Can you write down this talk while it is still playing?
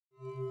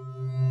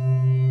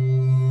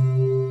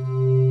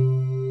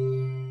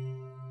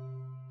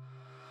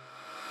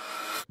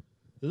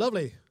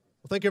Lovely.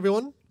 Well, thank you,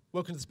 everyone.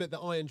 Welcome to this bit that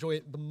I enjoy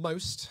the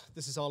most.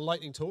 This is our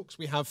lightning talks.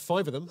 We have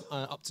 5 of them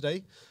up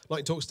today.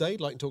 Lightning talks today,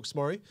 lightning talks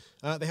tomorrow.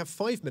 They have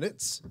 5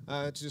 minutes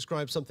to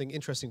describe something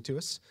interesting to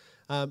us,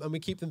 and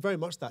we keep them very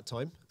much that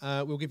time.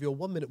 We'll give you a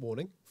 1-minute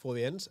warning for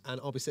the end, and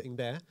I'll be sitting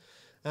there,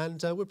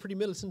 and we're pretty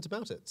militant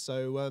about it,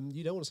 so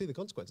you don't want to see the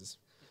consequences.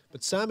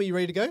 But Sam, are you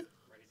ready to go? Ready to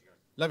go.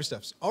 Lovely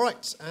stuffs. All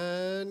right,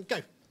 and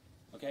go.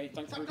 Okay,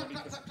 thanks everybody.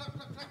 Thanks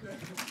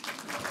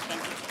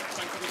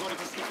everybody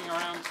for sticking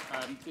around.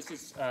 This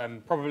is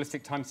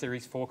probabilistic time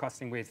series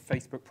forecasting with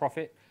Facebook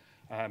Profit.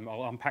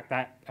 I'll unpack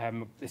that.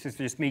 This is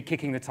just me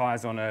kicking the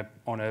tires on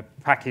a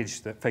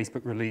package that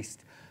Facebook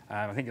released.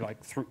 I think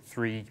like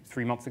three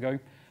months ago.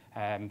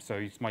 So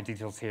it's my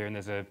details here, and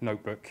there's a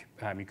notebook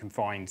you can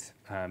find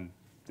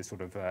this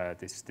sort of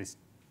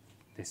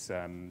this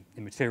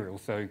immaterial.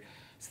 So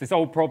it's this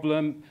old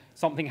problem.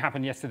 Something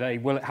happened yesterday.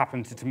 Will it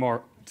happen to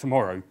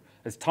tomorrow?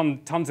 There's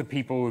tons of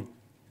people,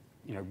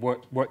 you know,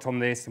 worked on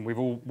this, and we've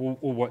all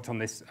worked on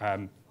this.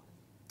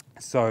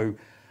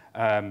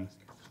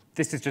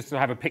 This is just to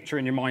have a picture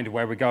in your mind of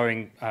where we're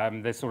going.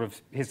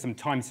 Here's some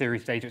time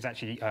series data. It's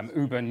actually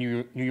Uber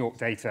New York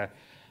data,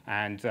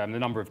 and the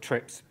number of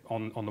trips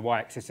on the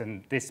y-axis.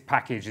 And this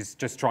package is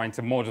just trying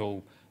to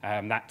model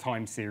that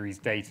time series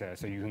data,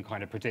 so you can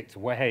kind of predict,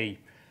 well, hey,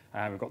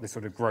 we've got this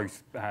sort of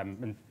growth,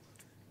 and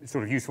it's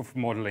sort of useful for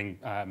modeling,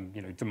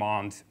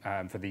 demand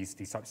for these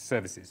types of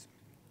services.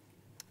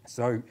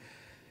 So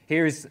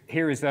here is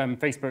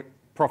Facebook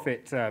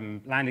Profit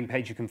landing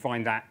page. You can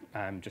find that.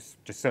 Just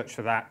search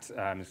for that.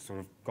 It's sort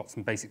of got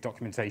some basic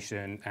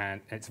documentation,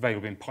 and it's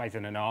available in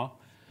Python and R.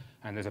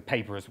 And there's a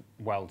paper as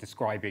well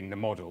describing the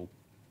model.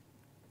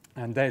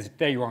 And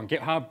there you are on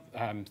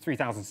GitHub.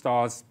 3,000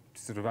 stars,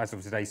 sort of as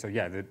of today. So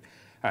yeah,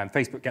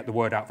 Facebook get the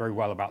word out very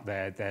well about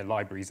their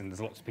libraries, and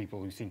there's lots of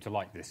people who seem to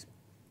like this.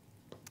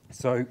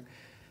 So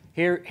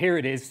here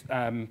it is.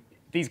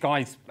 These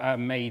guys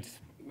made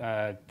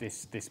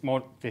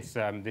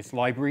this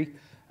library.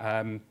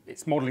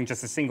 It's modeling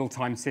just a single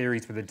time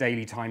series with a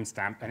daily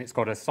timestamp, and it's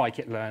got a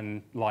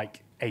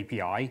scikit-learn-like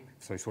API,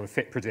 so sort of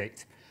fit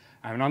predict.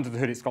 And under the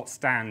hood, it's got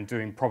Stan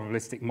doing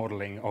probabilistic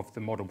modeling of the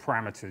model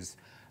parameters.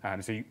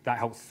 That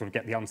helps sort of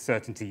get the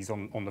uncertainties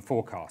on the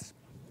forecast.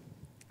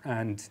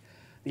 And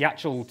the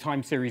actual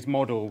time series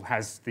model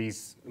has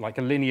these like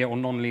a linear or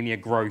non-linear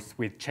growth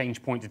with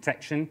change point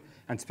detection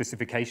and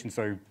specification.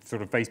 So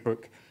sort of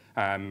Facebook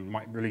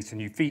might release a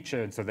new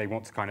feature, and so they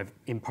want to kind of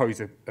impose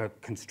a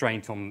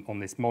constraint on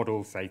this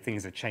model, say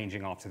things are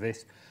changing after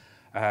this.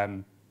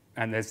 And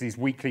there's these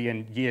weekly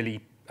and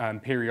yearly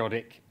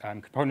periodic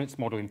components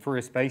model in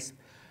Fourier space.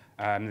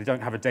 They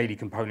don't have a daily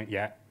component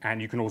yet,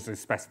 and you can also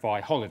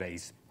specify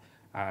holidays,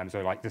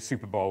 so like the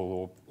Super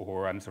Bowl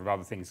or sort of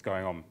other things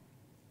going on.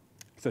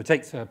 So it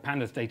takes a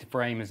pandas data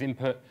frame as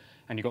input,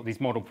 and you've got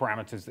these model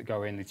parameters that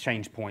go in, the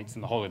change points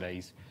and the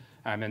holidays.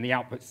 And the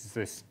output is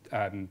this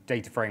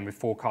data frame with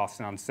forecasts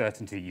and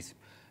uncertainties,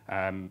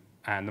 and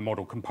the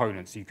model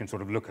components. So you can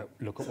sort of look at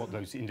what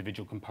those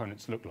individual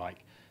components look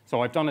like.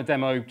 So I've done a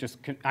demo just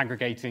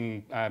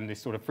aggregating this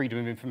sort of freedom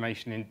of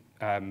information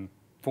in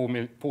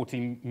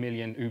 14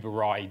 million Uber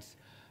rides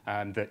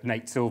that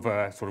Nate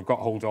Silver sort of got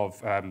hold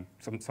of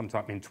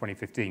sometime in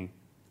 2015.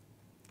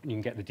 You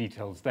can get the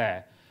details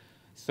there.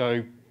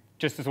 So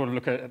just to sort of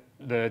look at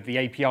the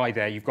API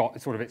there, you've got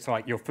sort of, it's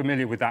like you're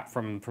familiar with that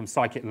from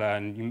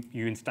scikit-learn.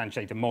 You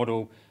instantiate a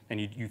model,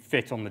 and you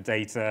fit on the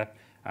data.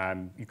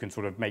 You can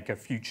sort of make a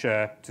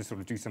future to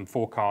sort of do some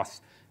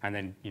forecasts, and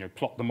then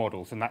plot the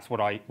models. And that's what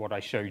I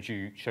showed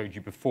you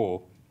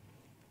before.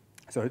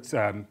 So it's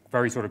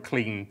very sort of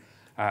clean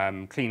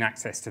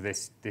access to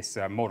this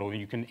model.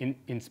 You can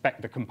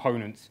inspect the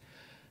components.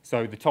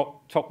 So the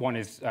top one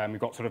is we've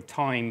got sort of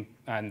time,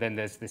 and then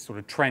there's this sort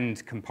of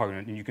trend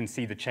component, and you can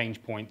see the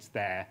change points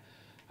there.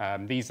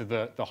 These are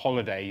the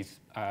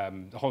holidays,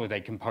 the holiday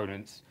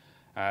components.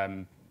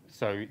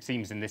 So it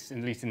seems at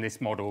least in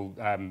this model,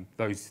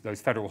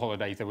 those federal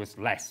holidays, there was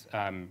less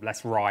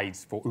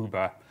rides for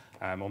Uber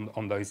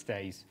on those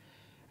days.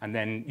 And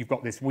then you've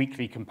got this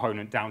weekly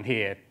component down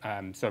here.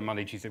 So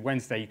Monday, Tuesday,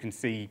 Wednesday, you can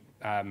see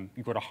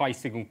you've got a high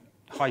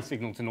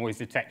signal to noise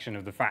detection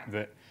of the fact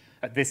that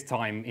at this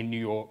time in New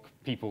York,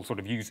 people sort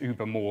of use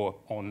Uber more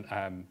on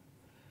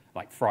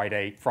like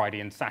Friday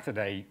and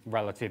Saturday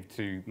relative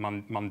to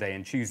Monday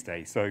and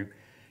Tuesday. So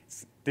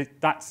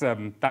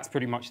that's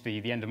pretty much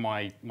the end of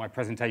my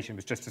presentation.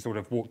 Was just to sort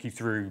of walk you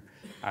through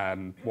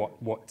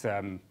what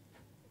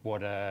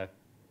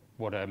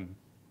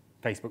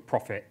Facebook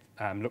Profit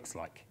looks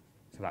like.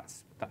 So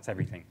that's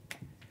everything.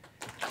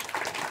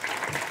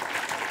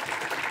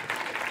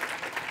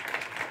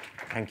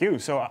 Thank you.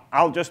 So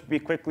I'll just be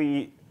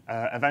quickly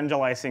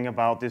evangelizing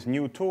about this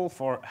new tool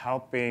for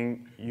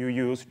helping you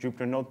use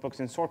Jupyter Notebooks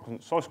in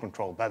source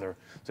control better.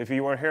 So if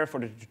you were here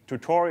for the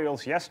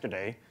tutorials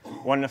yesterday,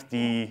 one of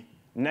the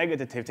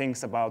negative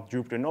things about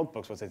Jupyter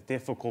Notebooks was it's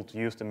difficult to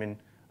use them in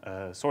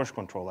source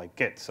control like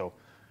Git. So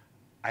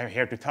I'm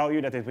here to tell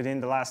you that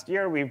within the last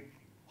year, we've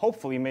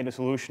hopefully made a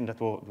solution that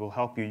will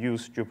help you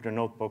use Jupyter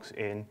Notebooks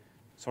in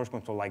source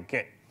control like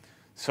Git.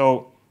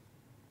 So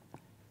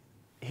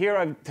here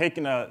I'm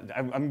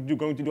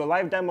going to do a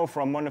live demo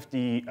from one of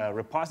the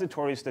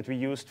repositories that we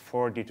used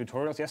for the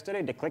tutorials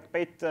yesterday, the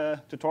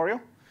clickbait tutorial.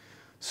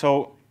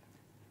 So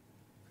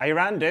I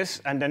ran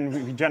this, and then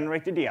we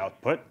generated the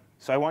output.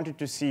 So I wanted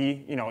to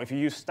see, if you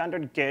use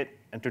standard Git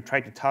and to try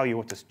to tell you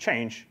what has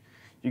changed,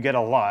 you get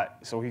a lot.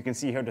 So you can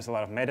see here there's a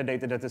lot of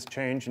metadata that has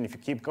changed. And if you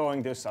keep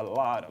going, there's a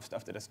lot of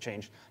stuff that has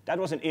changed. That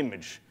was an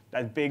image,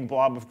 that big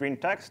blob of green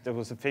text. There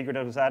was a figure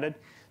that was added.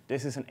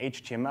 This is an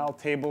HTML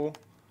table.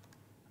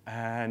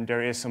 And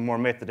there is some more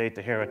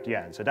metadata here at the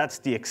end. So that's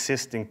the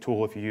existing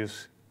tool if you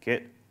use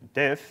git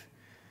diff.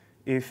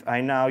 If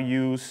I now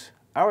use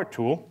our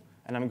tool,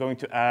 and I'm going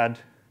to add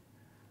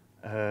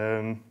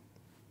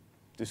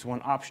this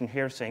one option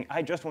here saying,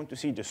 I just want to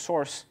see the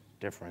source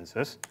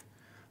differences.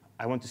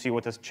 I want to see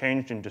what has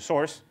changed in the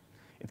source.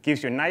 It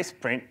gives you a nice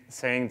print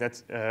saying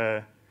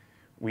that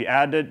we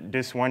added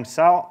this one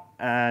cell,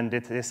 and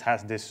this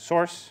has this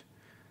source.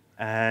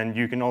 And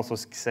you can also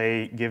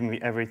say, give me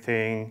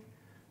everything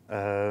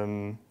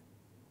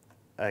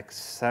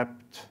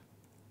except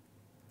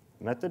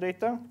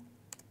metadata.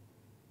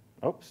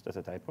 Oops, that's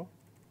a typo.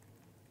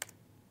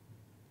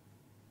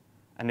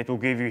 And it will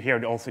give you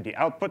here also the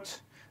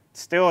output.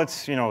 Still,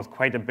 it's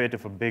quite a bit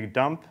of a big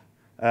dump.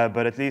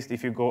 But at least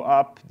if you go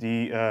up,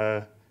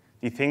 the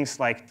things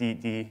like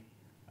the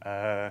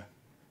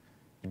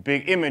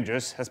big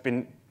images has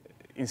been,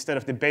 instead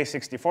of the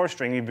base64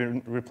 string, you've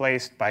been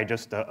replaced by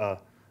just a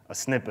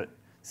snippet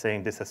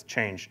saying this has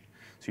changed.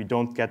 So you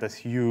don't get this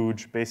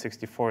huge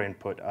base64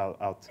 input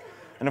out.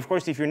 And of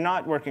course, if you're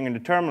not working in the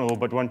terminal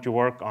but want to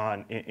work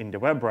in the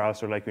web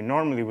browser like you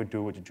normally would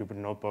do with the Jupyter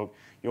Notebook,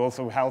 you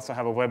also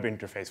have a web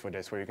interface for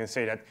this, where you can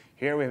say that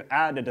here we've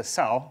added a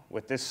cell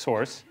with this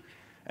source.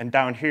 And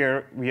down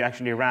here, we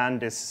actually ran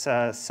this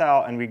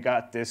cell, and we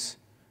got this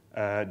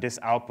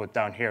output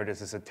down here.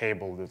 This is a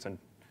table that's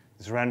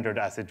rendered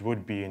as it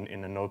would be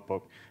in a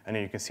notebook. And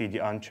then you can see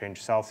the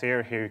unchanged cells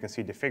here. Here you can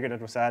see the figure that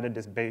was added,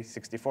 this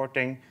base64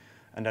 thing,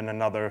 and then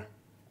another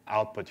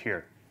output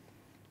here.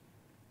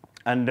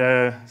 And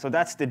so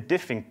that's the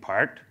diffing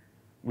part.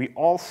 We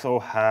also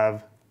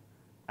have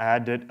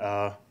added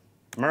a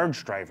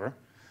merge driver.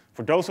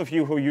 For those of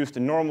you who use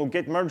the normal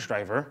Git merge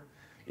driver,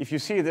 if you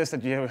see this,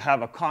 that you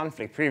have a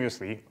conflict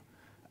previously,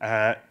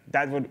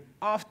 that would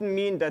often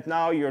mean that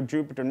now your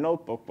Jupyter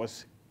Notebook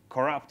was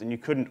corrupt and you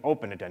couldn't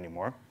open it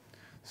anymore.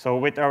 So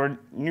with our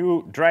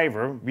new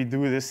driver, we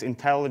do this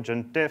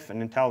intelligent diff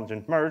and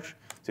intelligent merge.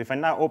 So if I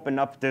now open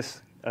up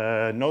this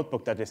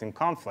notebook that is in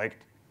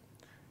conflict,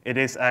 it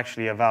is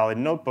actually a valid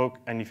notebook.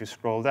 And if you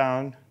scroll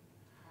down,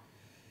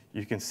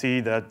 you can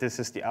see that this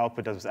is the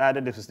output that was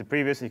added. This was the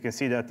previous. You can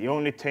see that the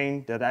only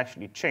thing that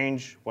actually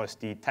changed was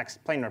the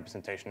text plain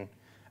representation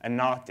and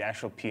not the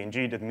actual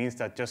PNG. That means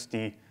that just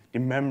the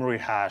memory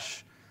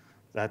hash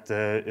that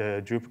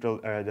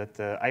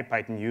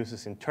IPython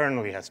uses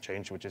internally has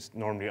changed, which is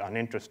normally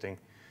uninteresting.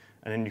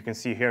 And then you can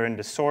see here in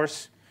the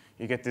source,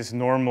 you get this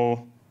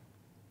normal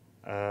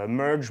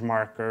merge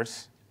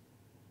markers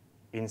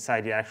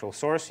inside the actual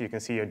source. You can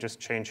see I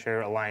just changed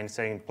here a line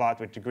saying plot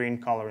with the green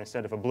color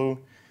instead of a blue.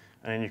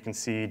 And then you can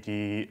see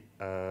the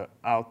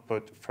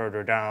output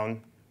further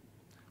down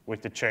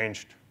with the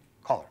changed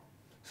color.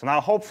 So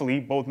now hopefully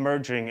both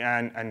merging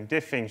and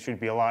diffing should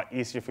be a lot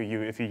easier for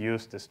you if you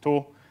use this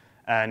tool.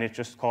 And it's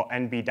just called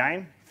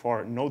NBDIME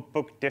for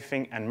notebook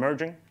diffing and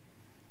merging.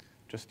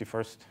 Just the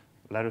first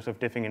letters of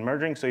diffing and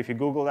merging. So if you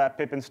Google that,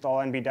 pip install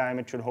NBDIME,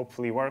 it should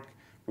hopefully work.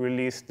 We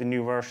released the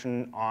new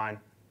version on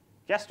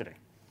yesterday.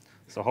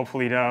 So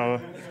hopefully now,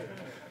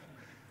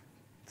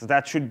 so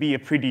that should be a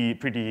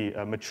pretty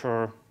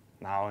mature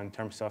now in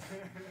terms of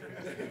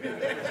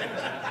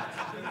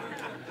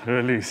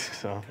release.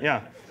 So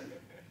yeah.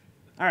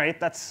 All right,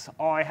 that's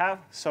all I have.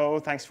 So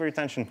thanks for your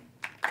attention.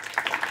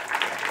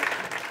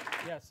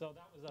 Yeah, so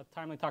that was a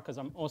timely talk, because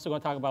I'm also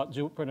going to talk about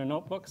Jupyter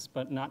Notebooks,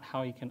 but not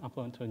how you can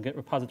upload into a Git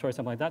repository or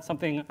something like that.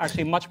 Something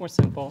actually much more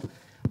simple,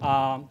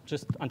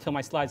 just until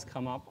my slides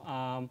come up.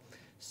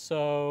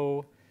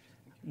 So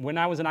when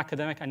I was an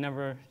academic, I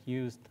never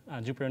used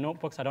Jupyter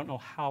Notebooks. I don't know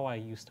how I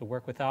used to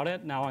work without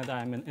it. Now that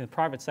I'm in the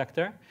private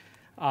sector,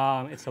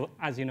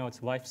 as you know, it's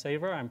a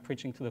lifesaver. I'm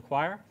preaching to the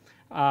choir.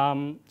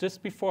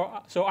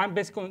 So I'm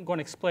basically going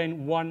to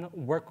explain one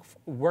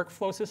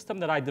workflow system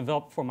that I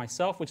developed for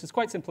myself, which is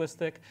quite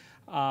simplistic,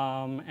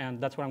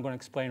 and that's what I'm going to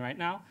explain right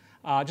now.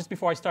 Just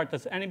before I start,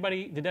 did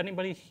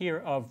anybody hear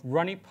of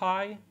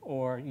RunnyPy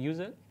or use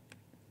it?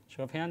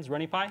 Show of hands,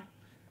 RunnyPy?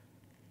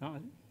 No?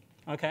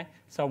 OK,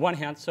 so one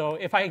hand. So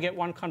if I get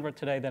one convert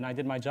today, then I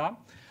did my job.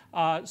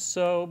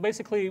 So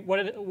basically,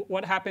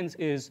 what happens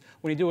is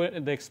when you do it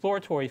in the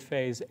exploratory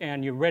phase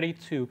and you're ready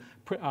to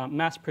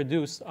mass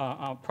produce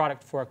a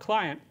product for a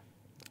client,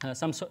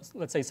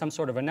 let's say some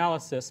sort of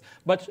analysis,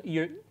 but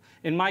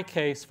in my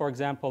case, for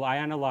example, I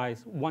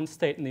analyze one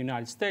state in the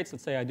United States.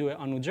 Let's say I do it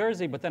on New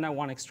Jersey, but then I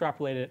want to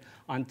extrapolate it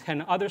on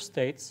 10 other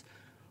states.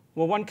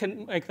 Well, one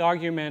can make the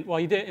argument, well,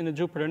 you did it in the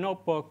Jupyter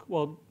Notebook,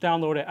 well,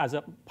 download it as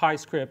a Py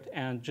script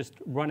and just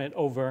run it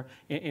over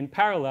in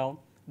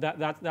parallel.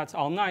 That's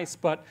all nice,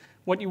 but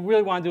what you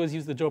really want to do is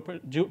use the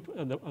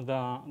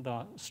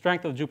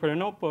strength of the Jupyter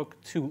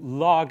Notebook to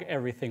log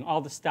everything,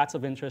 all the stats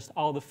of interest,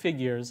 all the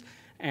figures,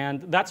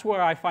 and that's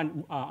where I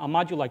find a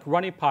module like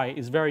RunnyPy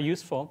is very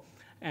useful.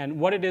 And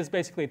what it is,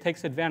 basically, it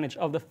takes advantage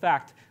of the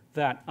fact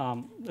that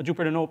the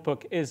Jupyter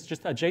Notebook is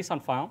just a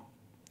JSON file.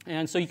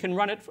 And so you can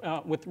run it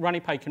with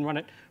RunnyPy, you can run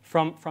it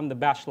from the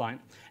bash line.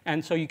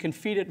 And so you can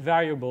feed it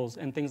variables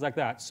and things like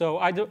that.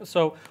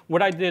 So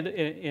what I did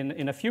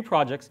in a few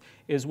projects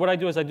is I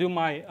do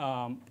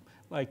my,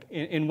 like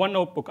in one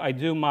notebook, I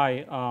do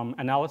my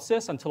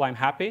analysis until I'm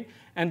happy.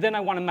 And then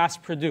I want to mass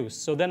produce.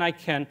 So then I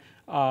can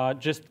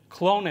just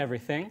clone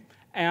everything.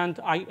 And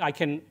I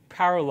can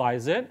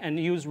parallelize it and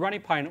use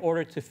RunnyPy in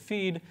order to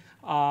feed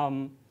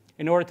a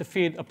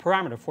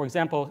parameter. For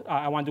example,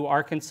 I want to do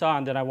Arkansas,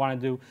 and then I want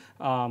to do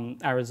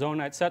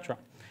Arizona, et cetera.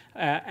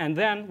 And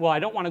then, well, I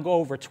don't want to go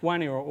over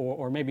 20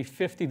 or maybe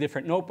 50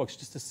 different notebooks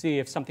just to see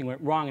if something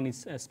went wrong and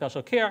needs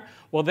special care.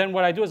 Well, then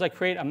what I do is I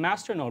create a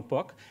master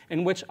notebook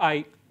in which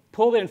I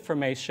pull the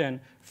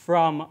information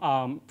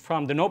from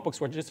the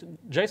notebooks, where just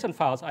JSON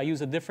files. I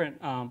use a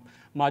different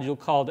module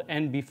called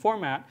NB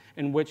format,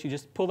 in which you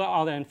just pull out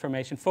all the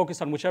information,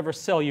 focus on whichever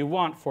cell you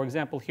want. For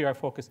example, here I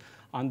focus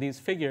on these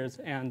figures,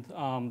 and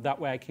that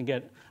way I can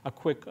get a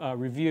quick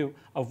review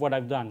of what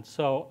I've done.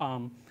 So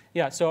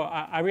yeah, so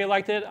I really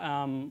liked it.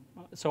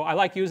 So I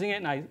like using it,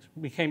 and I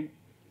became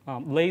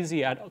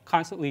lazy at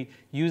constantly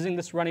using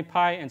this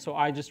RunnyPy, and so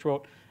I just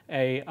wrote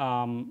a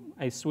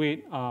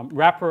sweet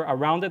wrapper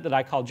around it that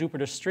I call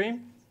Jupyter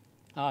Stream.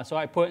 So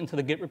I put it into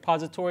the Git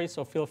repository,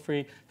 so feel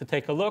free to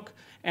take a look.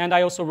 And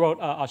I also wrote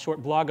a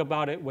short blog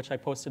about it, which I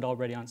posted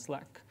already on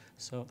Slack.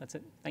 So that's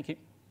it. Thank you.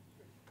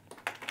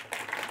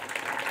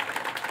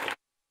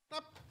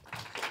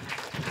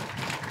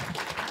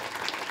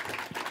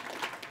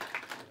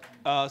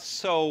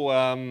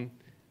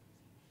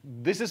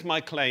 This is my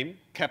claim.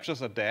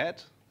 Captures are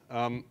dead.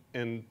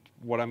 And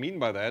what I mean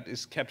by that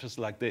is captures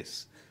like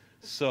this.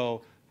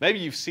 So maybe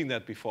you've seen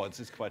that before.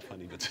 It's quite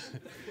funny. But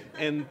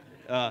and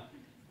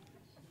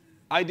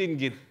I didn't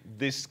get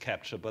this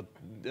capture, but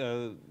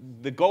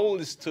the goal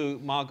is to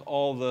mark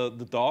all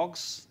the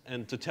dogs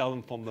and to tell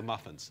them from the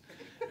muffins.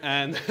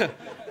 And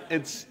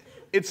it's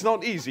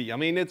not easy. I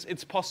mean,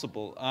 it's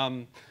possible.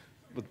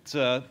 But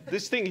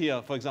this thing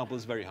here, for example,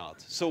 is very hard.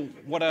 So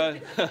what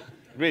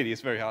really, it's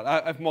very hard.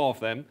 I have more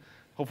of them.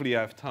 Hopefully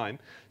I have time.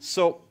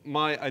 So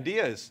my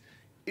idea is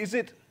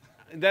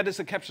that is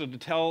a capture to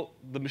tell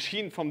the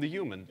machine from the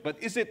human,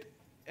 but is it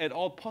at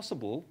all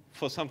possible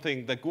for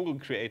something that Google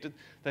created,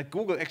 that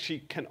Google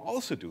actually can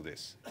also do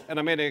this? And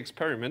I made an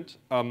experiment,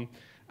 and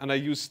I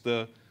used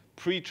the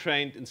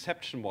pre-trained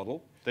inception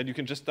model that you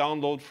can just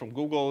download from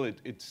Google.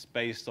 It's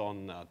based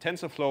on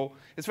TensorFlow.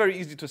 It's very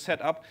easy to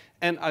set up.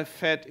 And I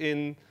fed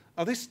in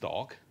this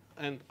dog,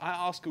 and I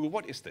asked Google,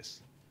 what is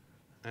this?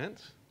 And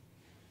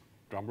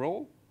drum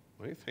roll,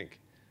 what do you think?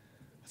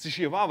 It's a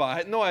Chihuahua. I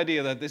had no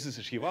idea that this is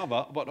a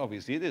Chihuahua, but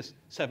obviously it is,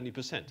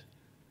 70%.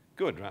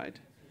 Good, right?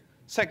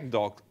 Second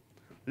dog,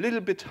 a little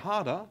bit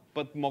harder,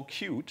 but more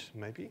cute,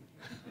 maybe.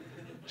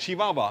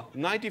 Chihuahua,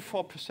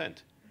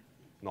 94%.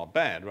 Not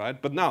bad, right?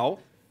 But now,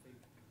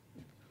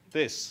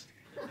 this.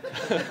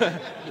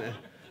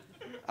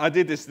 I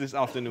did this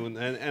afternoon,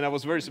 and I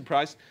was very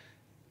surprised.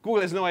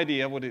 Google has no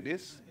idea what it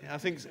is. I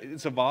think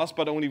it's a vase,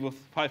 but only with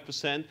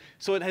 5%.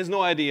 So it has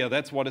no idea.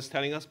 That's what it's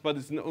telling us, but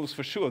it knows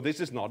for sure this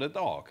is not a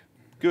dog.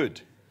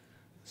 Good.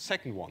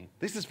 Second one.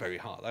 This is very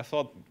hard. I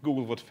thought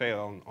Google would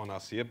fail on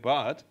us here,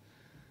 but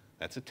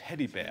that's a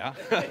teddy bear.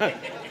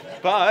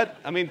 But,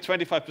 I mean,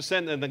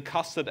 25%, and then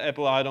custard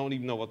apple, I don't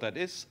even know what that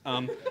is.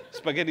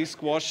 Spaghetti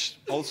squash,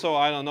 also,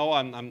 I don't know.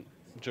 I'm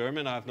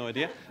German, I have no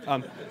idea.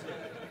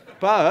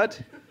 But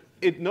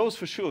it knows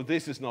for sure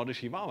this is not a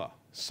Chihuahua.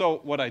 So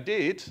what I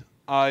did,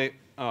 I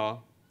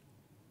got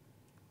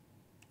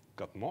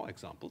more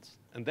examples,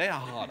 and they are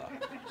harder.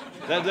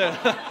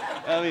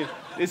 I mean,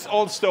 it's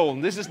all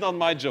stone. This is not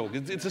my joke.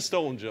 It's a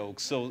stone joke.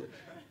 So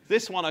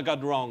this one I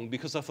got wrong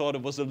because I thought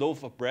it was a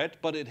loaf of bread,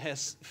 but it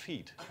has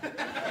feet.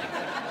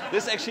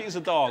 This actually is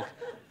a dog.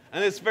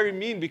 And it's very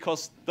mean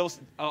because those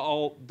are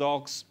all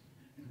dogs'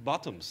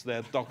 bottoms.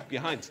 They're dog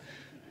behinds.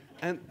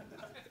 And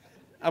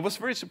I was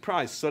very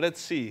surprised. So let's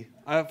see.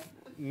 I have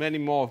many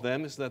more of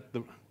them. Is that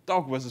the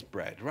dog versus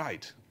bread?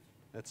 Right.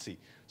 Let's see.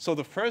 So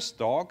the first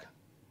dog,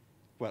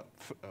 well,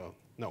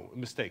 no,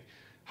 mistake.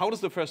 How does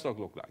the first dog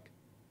look like?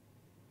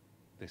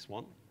 This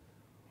one.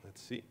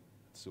 Let's see.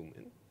 Zoom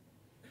in.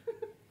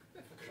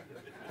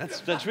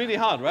 That's really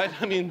hard, right?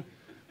 I mean,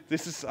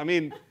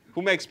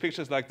 who makes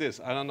pictures like this?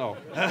 I don't know.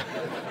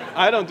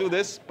 I don't do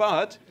this,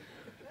 but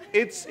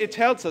it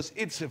tells us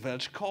it's a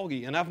Welsh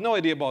Corgi. And I have no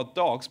idea about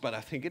dogs, but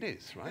I think it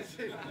is, right?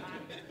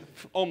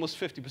 Almost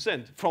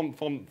 50%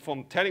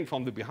 from telling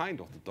from the behind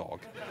of the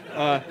dog.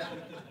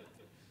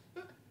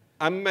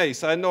 I'm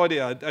amazed. I had no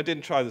idea. I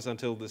didn't try this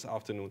until this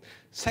afternoon.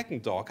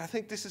 Second dog, I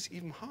think this is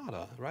even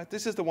harder, right?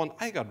 This is the one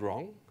I got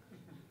wrong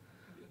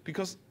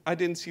because I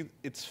didn't see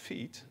its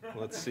feet.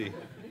 Let's see.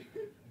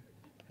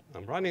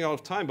 I'm running out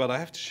of time, but I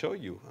have to show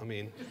you. I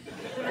mean,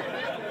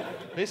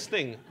 this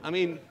thing. I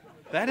mean,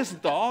 that is a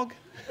dog.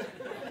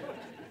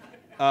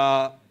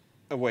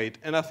 Wait,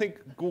 and I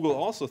think Google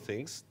also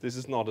thinks this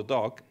is not a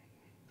dog.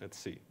 Let's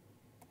see.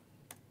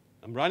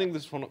 I'm running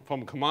this from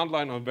a command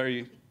line on a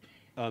very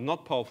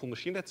not powerful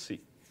machine. Let's see.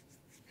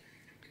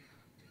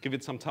 Give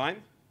it some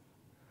time.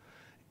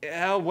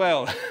 Yeah,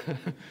 well,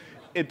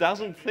 it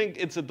doesn't think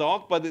it's a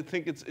dog, but it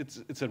thinks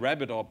it's a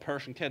rabbit or a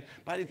Persian cat,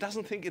 but it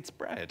doesn't think it's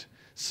bread.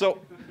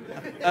 So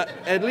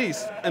at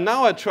least, and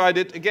now I tried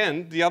it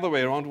again the other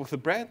way around with the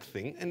bread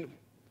thing, and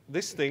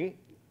this thing,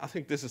 I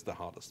think this is the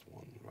hardest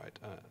one, right?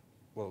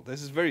 Well,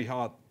 this is very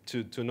hard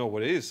to know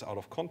what it is out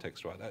of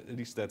context, right? At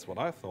least that's what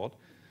I thought.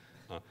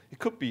 It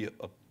could be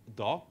a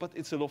dog, but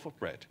it's a loaf of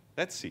bread.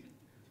 Let's see.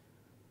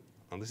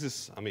 And this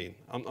is, I mean,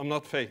 I'm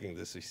not faking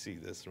this, you see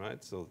this,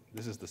 right? So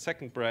this is the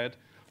second bread.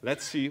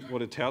 Let's see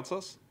what it tells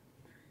us.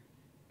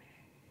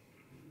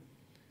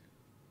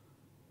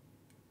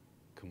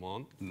 Come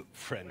on,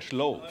 French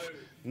loaf,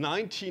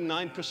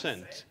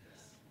 99%.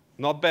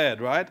 Not bad,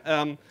 right?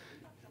 I'm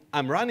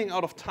running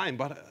out of time,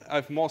 but I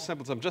have more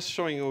samples. I'm just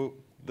showing you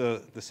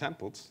the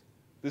samples.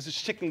 This is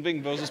chicken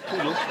wing versus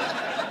poodle.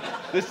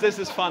 This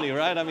is funny,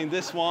 right? I mean,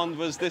 this one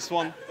versus this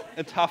one,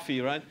 a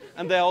toughie, right?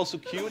 And they're also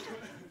cute.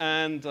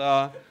 And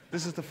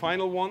this is the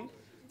final one.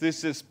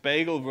 This is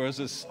bagel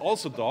versus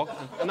also dog.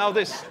 And now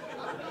this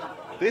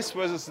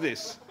versus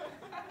this.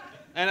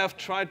 And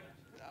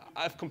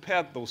I've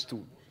compared those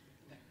two.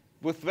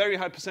 With very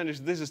high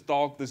percentage, this is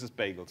dog, this is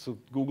bagel. So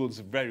Google is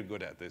very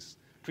good at this.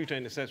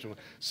 Pre-trained assessment.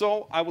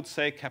 So I would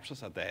say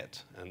captures are dead.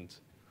 And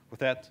with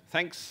that,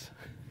 thanks.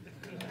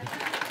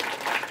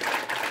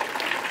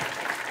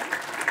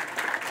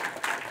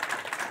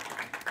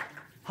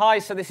 Hi,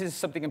 so this is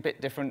something a bit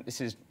different.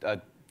 This is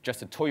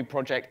just a toy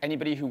project.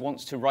 Anybody who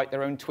wants to write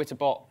their own Twitter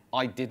bot,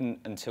 I didn't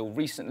until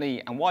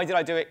recently. And why did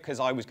I do it? Because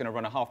I was going to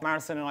run a half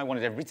marathon, and I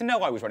wanted everybody to know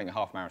I was running a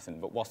half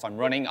marathon. But whilst I'm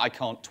running, I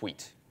can't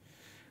tweet.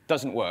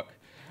 Doesn't work.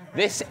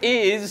 This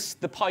is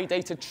the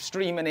PyData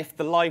stream, and if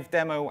the live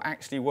demo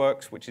actually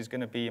works, which is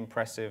going to be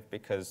impressive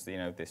because, you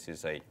know, this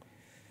is a...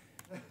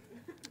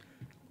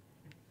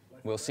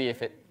 We'll see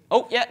if it...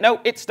 Oh, yeah,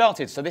 no, it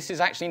started. So this is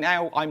actually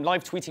now, I'm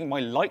live tweeting my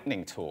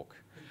lightning talk.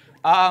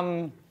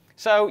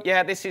 So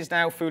yeah, this is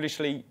now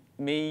foolishly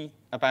me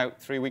about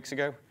 3 weeks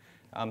ago.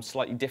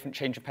 Slightly different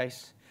change of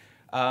pace.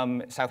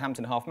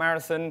 Southampton half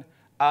marathon.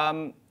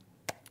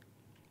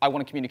 I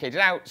want to communicate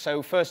it out.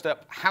 So first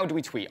up, how do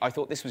we tweet? I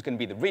thought this was going to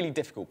be the really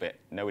difficult bit.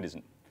 No, it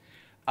isn't.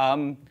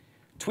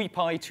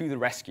 TweetPy to the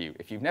rescue.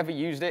 If you've never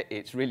used it,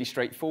 it's really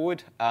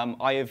straightforward.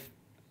 I have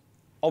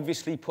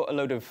obviously put a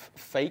load of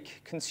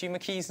fake consumer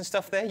keys and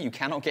stuff there. You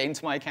cannot get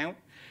into my account.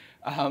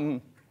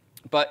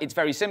 But it's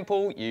very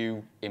simple.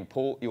 You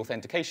import the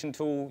authentication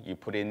tool. You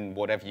put in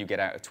whatever you get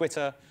out of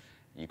Twitter.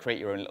 You create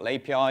your own little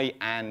API.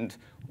 And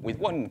with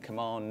one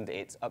command,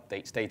 it's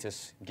update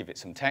status, give it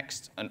some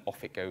text, and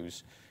off it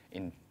goes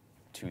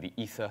into the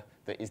ether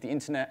that is the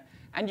internet.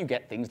 And you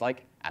get things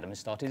like, Adam has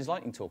started his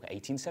lightning talk at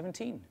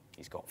 18:17.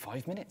 He's got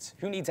 5 minutes.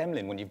 Who needs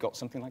Emlyn when you've got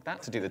something like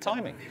that to do the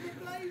timing?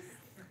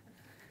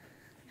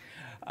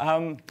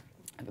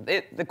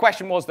 The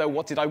question was, though,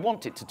 what did I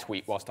want it to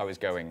tweet whilst I was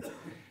going?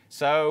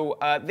 So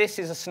this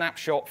is a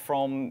snapshot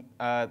from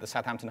the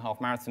Southampton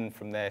Half Marathon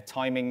from their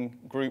timing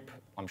group.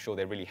 I'm sure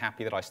they're really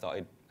happy that I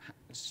started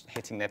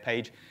hitting their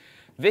page.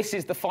 This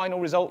is the final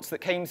results that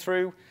came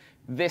through.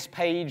 This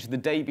page the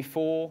day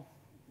before,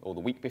 or the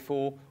week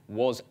before,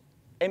 was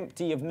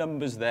empty of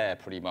numbers there,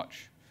 pretty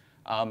much.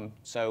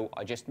 So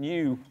I just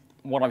knew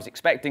what I was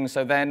expecting.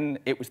 So then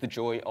it was the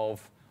joy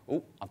of,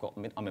 oh,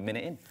 I'm a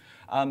minute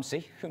in.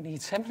 See, who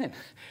needs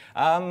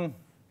Emlyn?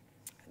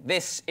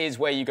 This is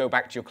where you go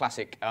back to your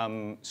classic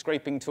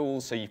scraping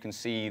tools, so you can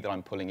see that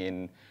I'm pulling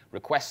in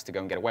requests to go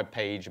and get a web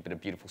page, a bit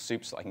of beautiful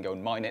soup so I can go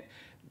and mine it.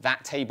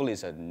 That table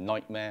is a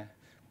nightmare,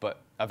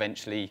 but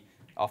eventually,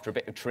 after a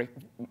bit of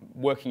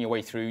working your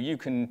way through, you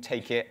can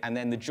take it, and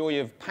then the joy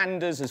of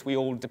pandas, as we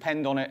all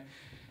depend on it,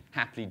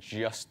 happily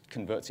just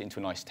converts it into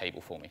a nice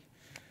table for me.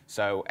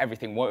 So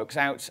everything works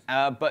out,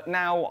 but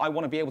now I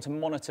want to be able to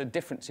monitor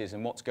differences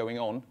in what's going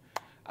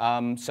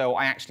on, so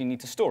I actually need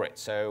to store it.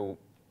 So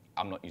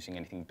I'm not using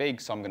anything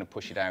big, so I'm going to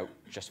push it out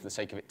just for the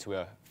sake of it to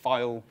a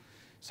file.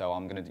 So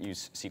I'm going to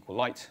use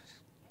SQLite.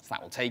 So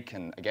that will take,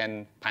 and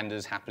again,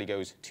 pandas happily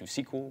goes to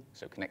SQL,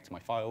 so connect to my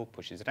file,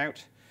 pushes it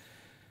out.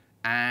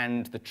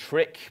 And the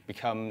trick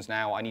becomes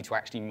now I need to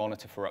actually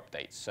monitor for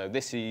updates. So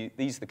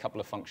these are the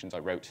couple of functions I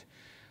wrote.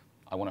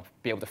 I want to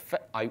be able to,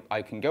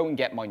 I can go and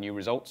get my new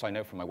results, I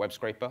know from my web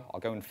scraper. I'll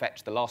go and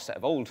fetch the last set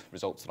of old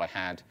results that I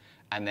had,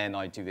 and then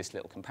I do this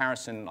little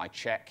comparison, I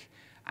check.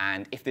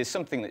 And if there's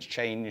something that's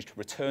changed,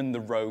 return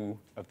the row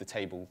of the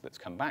table that's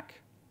come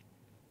back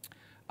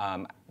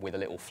with a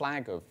little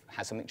flag of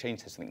has something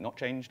changed, has something not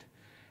changed.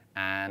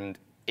 And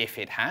if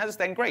it has,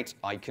 then great.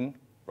 I can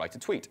write a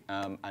tweet.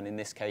 And in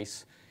this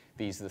case,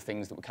 these are the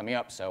things that were coming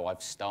up. So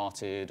I've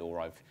started,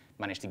 or I've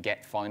managed to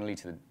get finally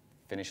to the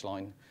finish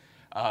line,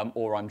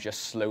 or I'm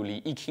just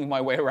slowly eking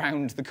my way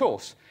around the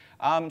course.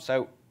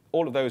 So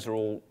all of those are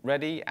all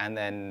ready. And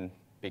then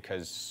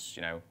because,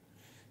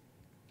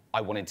 I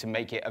wanted to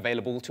make it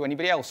available to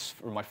anybody else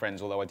from my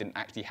friends, although I didn't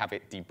actually have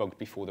it debugged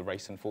before the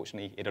race,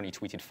 unfortunately. It only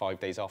tweeted 5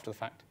 days after the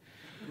fact.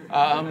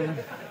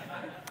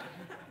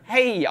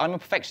 Hey, I'm a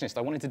perfectionist.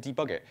 I wanted to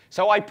debug it.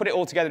 So I put it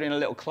all together in a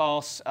little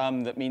class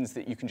that means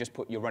that you can just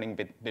put your running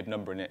bib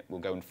number in it. It will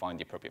go and find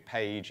the appropriate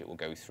page. It will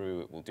go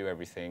through. It will do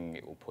everything.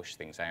 It will push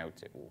things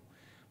out. It will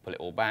pull it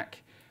all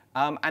back.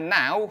 And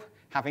now,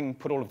 having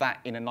put all of that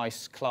in a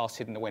nice class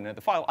hidden away in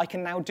another file, I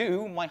can now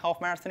do my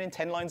half marathon in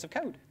 10 lines of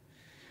code.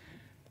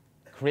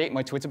 Create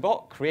my Twitter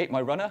bot, create my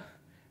runner,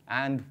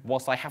 and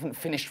whilst I haven't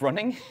finished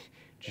running,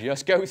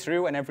 just go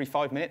through and every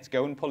 5 minutes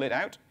go and pull it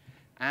out.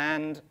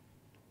 And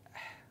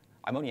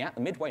I'm only at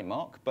the midway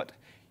mark, but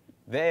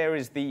there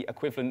is the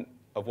equivalent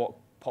of what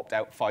popped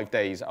out 5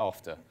 days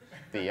after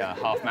the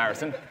half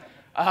marathon.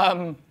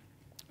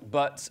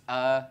 But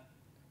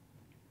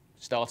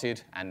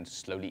started and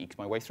slowly eked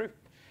my way through.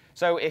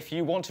 So if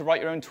you want to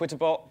write your own Twitter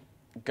bot,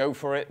 go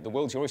for it. The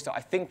world's your oyster.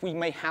 I think we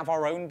may have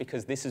our own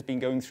because this has been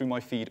going through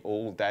my feed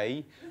all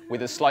day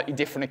with a slightly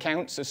different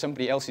account. So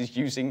somebody else is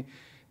using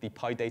the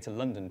PyData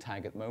London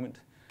tag at the moment.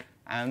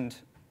 And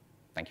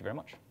thank you very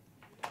much.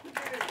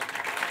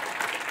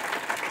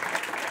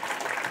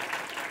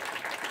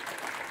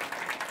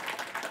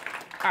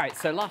 All right,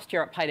 so last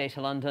year at PyData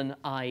London,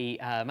 I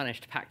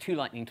managed to pack 2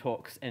 lightning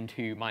talks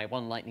into my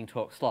 1 lightning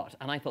talk slot,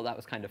 and I thought that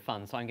was kind of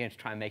fun, so I'm going to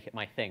try and make it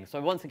my thing.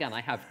 So once again,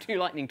 I have 2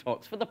 lightning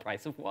talks for the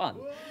price of 1.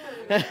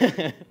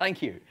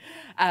 Thank you.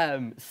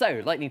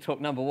 So lightning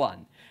talk number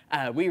 1.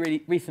 We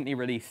recently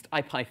released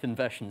IPython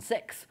version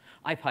 6.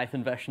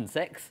 IPython version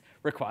 6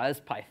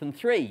 requires Python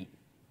 3.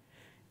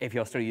 If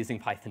you're still using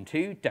Python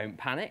 2, don't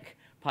panic.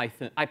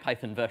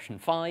 IPython version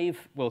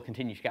 5 will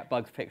continue to get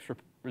bugs fixed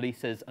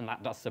releases, and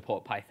that does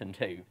support Python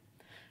 2.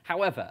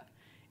 However,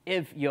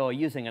 if you're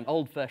using an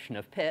old version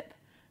of pip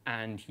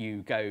and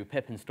you go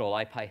pip install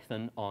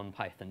IPython on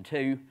Python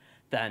 2,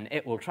 then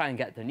it will try and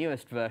get the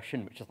newest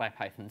version, which is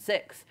IPython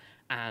 6,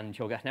 and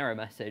you'll get an error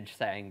message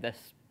saying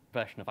this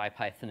version of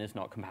IPython is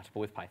not compatible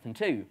with Python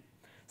 2.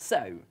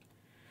 So,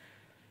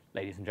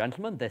 ladies and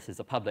gentlemen, this is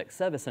a public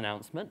service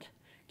announcement.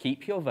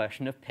 Keep your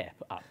version of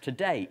pip up to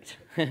date.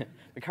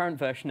 The current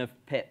version of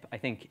pip, I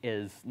think,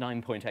 is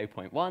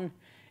 9.0.1.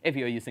 If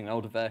you're using an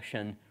older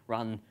version,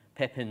 run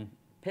pip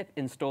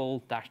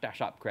install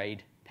 --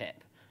 upgrade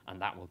pip,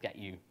 and that will get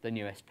you the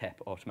newest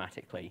pip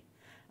automatically.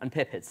 And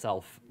pip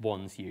itself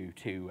warns you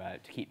to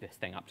keep this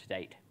thing up to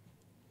date.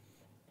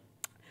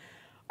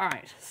 All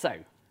right,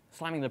 so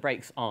slamming the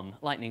brakes on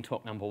lightning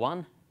talk number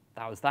 1.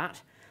 That was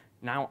that.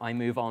 Now I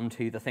move on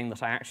to the thing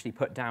that I actually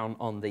put down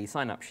on the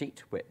sign-up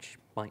sheet, which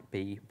might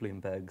be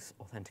Bloomberg's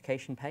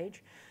authentication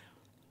page.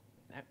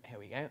 No, here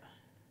we go.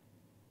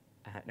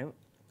 No,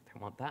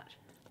 don't want that.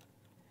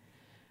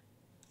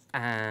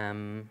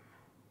 One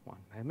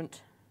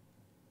moment.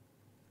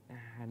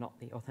 Not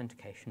the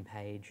authentication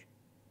page.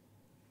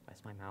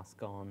 Where's my mouse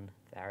gone?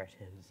 There it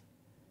is.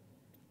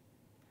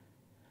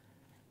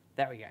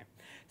 There we go.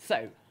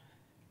 So,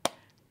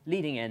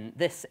 leading in,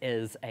 this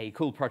is a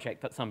cool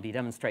project that somebody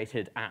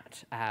demonstrated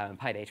at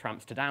PyData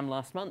Amsterdam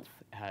last month.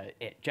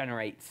 It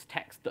generates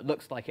text that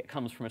looks like it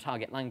comes from a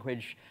target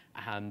language,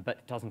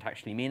 but doesn't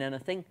actually mean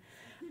anything.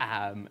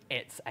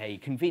 It's a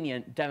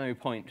convenient demo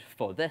point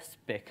for this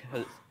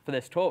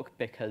talk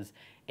because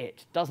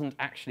it doesn't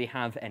actually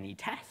have any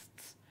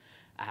tests.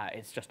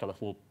 It's just a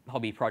little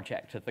hobby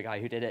project of the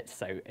guy who did it,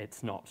 so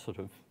it's not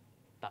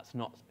that's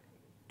not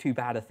too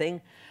bad a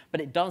thing.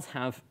 But it does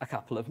have a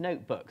couple of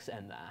notebooks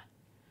in there.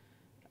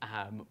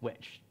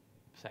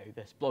 So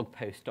this blog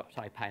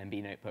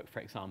post.ipynb notebook,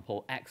 for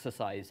example,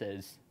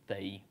 exercises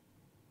the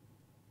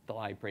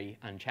library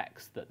and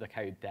checks that the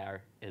code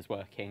there is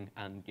working,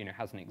 and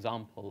has an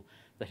example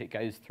that it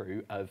goes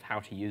through of how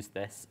to use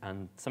this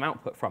and some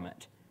output from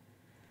it.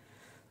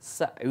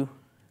 So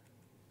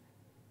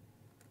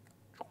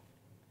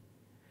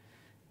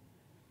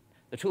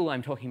the tool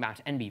I'm talking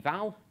about,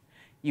 nbval,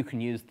 you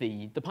can use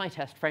the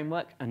PyTest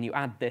framework, and you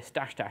add this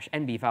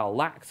 --nbval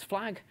lax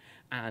flag,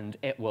 and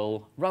it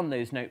will run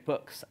those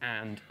notebooks,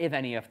 and if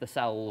any of the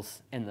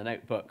cells in the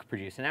notebook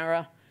produce an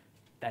error,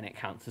 then it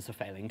counts as a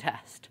failing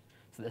test.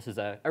 So this is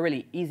a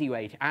really easy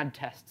way to add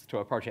tests to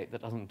a project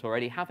that doesn't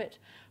already have it,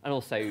 and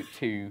also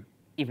to,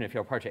 even if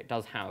your project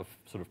does have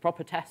sort of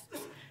proper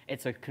tests,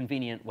 it's a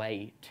convenient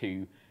way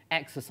to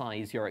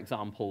exercise your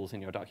examples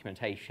in your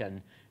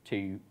documentation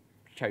to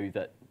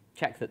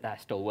check that they're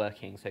still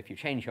working. So if you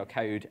change your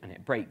code and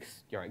it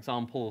breaks your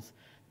examples,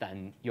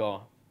 then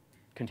your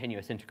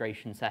continuous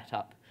integration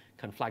setup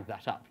can flag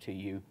that up to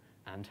you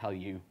and tell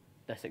you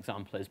this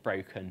example is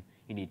broken,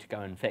 you need to go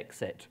and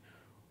fix it,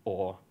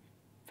 or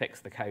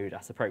fix the code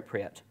as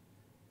appropriate.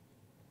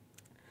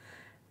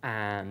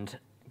 And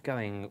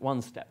going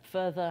one step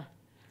further,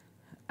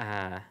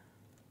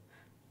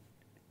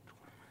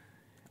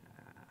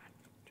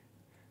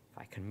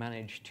 I can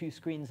manage 2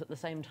 screens at the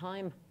same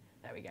time.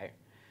 There we go.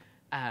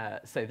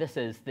 So this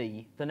is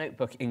the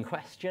notebook in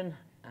question.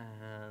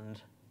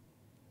 And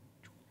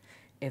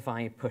if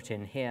I put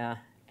in here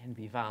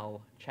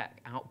nvval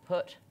check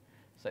output,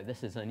 so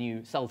this is a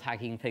new cell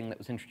tagging thing that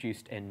was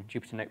introduced in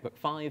Jupyter Notebook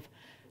 5.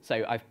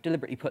 So I've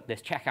deliberately put this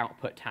check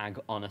output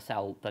tag on a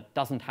cell that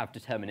doesn't have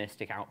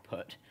deterministic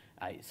output.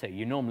 So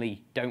you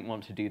normally don't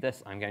want to do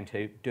this. I'm going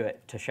to do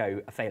it to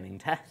show a failing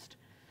test.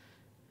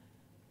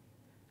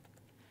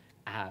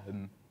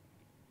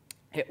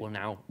 It will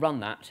now run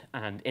that,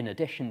 and in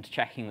addition to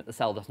checking that the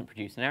cell doesn't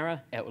produce an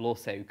error, it will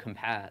also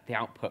compare the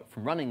output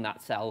from running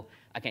that cell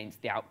against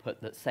the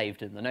output that's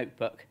saved in the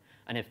notebook.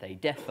 And if they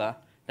differ,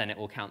 then it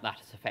will count that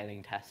as a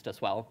failing test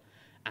as well.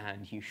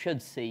 And you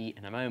should see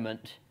in a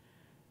moment,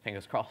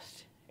 fingers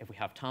crossed, if we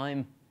have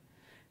time,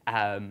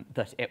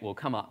 that it will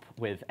come up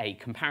with a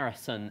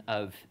comparison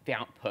of the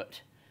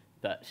output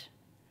that,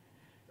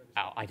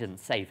 oh, I didn't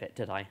save it,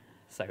 did I?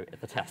 So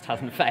the test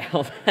hasn't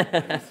failed.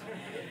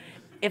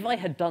 If I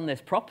had done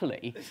this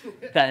properly,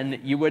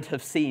 then you would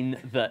have seen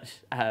that,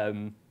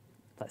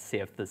 let's see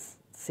if there's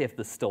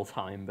still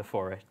time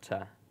before it,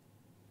 no.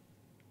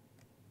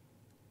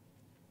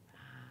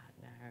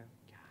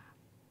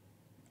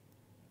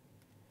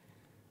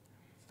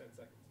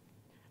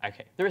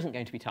 OK, there isn't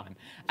going to be time.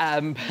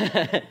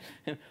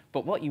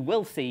 But what you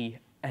will see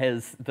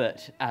is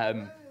that,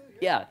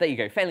 yeah, there you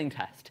go, failing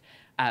test,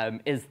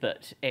 is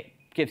that it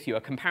gives you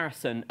a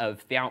comparison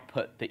of the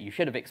output that you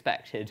should have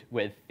expected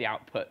with the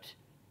output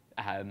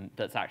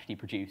that's actually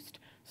produced.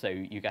 So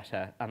you get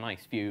a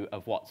nice view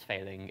of what's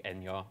failing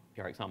in your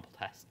example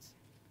tests.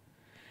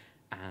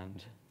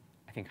 And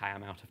I think I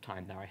am out of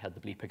time there. I heard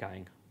the bleeper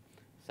going.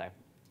 So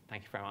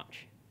thank you very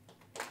much.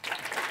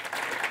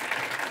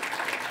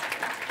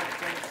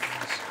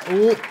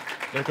 Oh,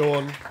 no, go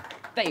on.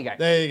 There you go.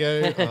 There you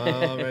go.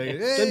 Ah, very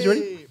good. James, you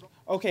ready?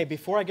 OK,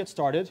 before I get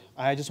started,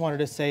 I just wanted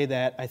to say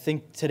that I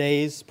think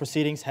today's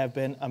proceedings have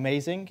been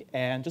amazing.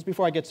 And just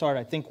before I get started,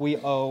 I think we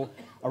owe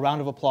a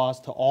round of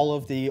applause to all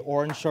of the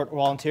orange shirt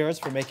volunteers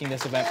for making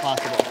this event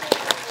possible.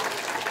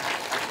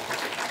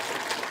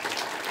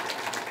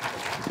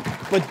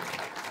 But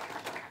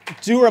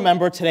do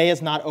remember, today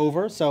is not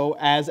over. So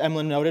as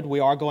Emlyn noted, we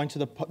are going to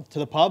the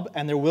pub,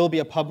 and there will be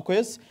a pub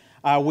quiz.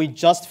 We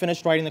just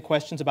finished writing the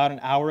questions about an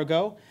hour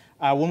ago.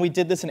 When we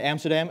did this in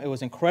Amsterdam, it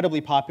was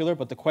incredibly popular,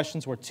 but the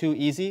questions were too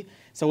easy.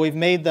 So we've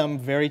made them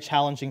very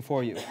challenging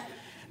for you.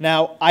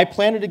 Now, I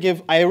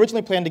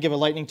originally planned to give a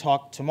lightning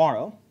talk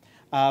tomorrow.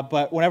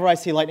 But whenever I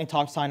see lightning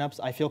talk signups,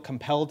 I feel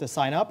compelled to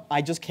sign up.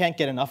 I just can't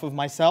get enough of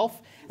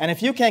myself. And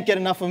if you can't get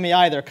enough of me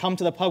either, come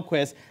to the pub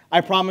quiz.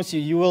 I promise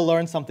you, you will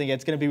learn something.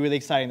 It's going to be really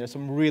exciting. There's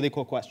some really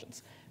cool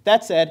questions.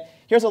 That said,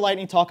 here's a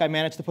lightning talk I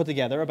managed to put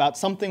together about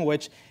something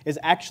which is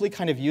actually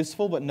kind of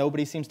useful, but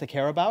nobody seems to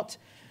care about.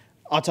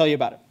 I'll tell you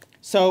about it.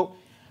 So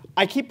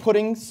I keep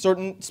putting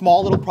certain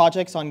small little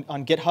projects on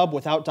GitHub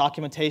without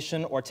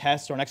documentation or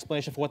tests or an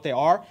explanation for what they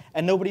are,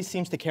 and nobody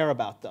seems to care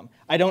about them.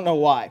 I don't know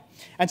why.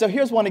 And so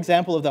here's one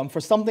example of them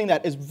for something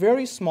that is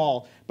very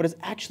small, but is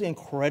actually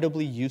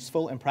incredibly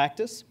useful in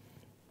practice.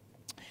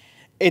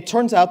 It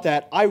turns out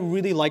that I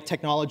really like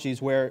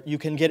technologies where you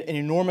can get an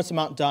enormous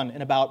amount done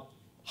in about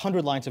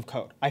 100 lines of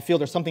code. I feel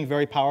there's something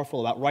very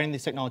powerful about writing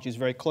these technologies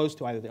very close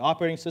to either the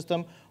operating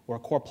system or a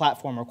core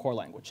platform or core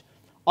language.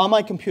 On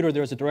my computer,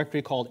 there's a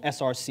directory called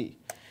src,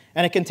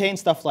 and it contains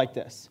stuff like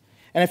this.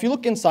 And if you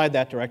look inside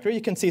that directory,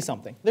 you can see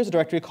something. There's a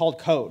directory called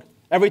code.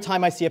 Every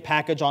time I see a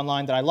package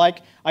online that I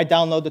like, I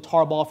download the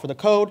tarball for the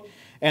code,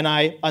 and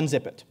I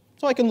unzip it.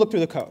 So I can look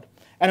through the code.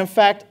 And in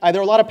fact, there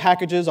are a lot of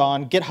packages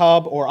on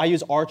GitHub, or I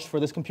use Arch for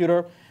this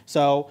computer.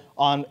 So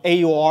on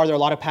AUR, there are a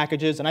lot of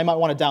packages, and I might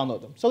want to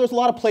download them. So there's a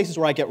lot of places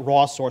where I get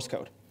raw source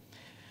code.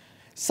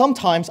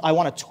 Sometimes I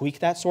want to tweak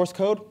that source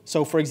code.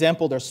 So for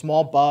example, there's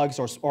small bugs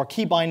or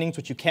key bindings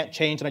which you can't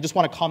change, and I just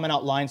want to comment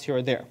out lines here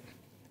or there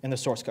in the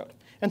source code.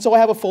 And so I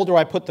have a folder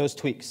where I put those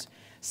tweaks.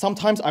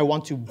 Sometimes I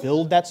want to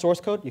build that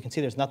source code. You can see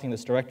there's nothing in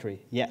this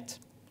directory yet.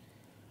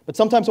 But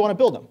sometimes I want to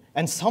build them.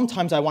 And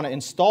sometimes I want to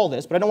install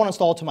this, but I don't want to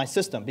install it to my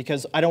system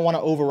because I don't want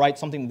to overwrite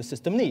something that the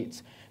system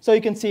needs. So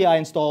you can see I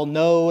install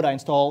Node, I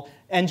install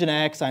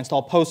Nginx, I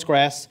install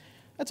Postgres.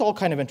 That's all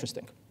kind of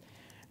interesting.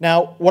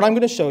 Now, what I'm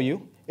going to show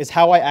you is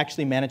how I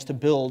actually managed to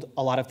build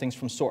a lot of things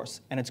from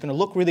source. And it's going to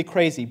look really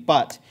crazy,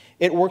 but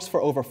it works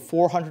for over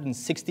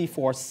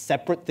 464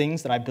 separate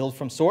things that I build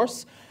from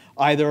source,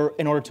 either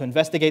in order to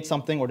investigate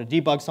something or to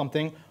debug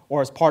something,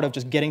 or as part of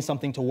just getting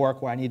something to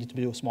work where I needed to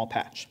do a small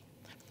patch.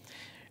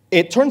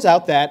 It turns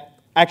out that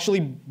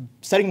actually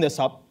setting this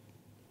up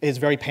is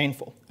very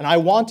painful. And I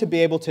want to be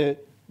able to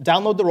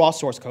download the raw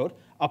source code,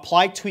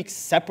 apply tweaks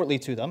separately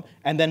to them,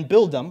 and then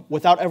build them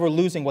without ever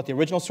losing what the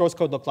original source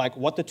code looked like,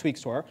 what the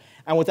tweaks were,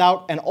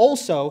 and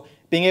also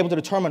being able to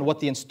determine what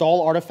the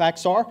install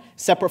artifacts are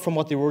separate from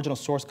what the original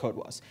source code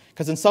was.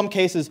 Because in some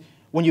cases,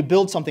 when you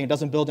build something, it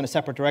doesn't build in a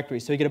separate directory.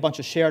 So you get a bunch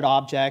of shared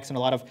objects and a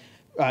lot of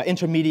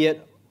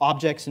intermediate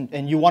objects,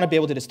 and you want to be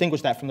able to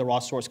distinguish that from the raw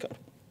source code.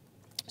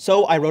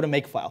 So I wrote a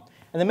makefile.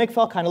 And the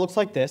makefile kind of looks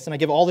like this, and I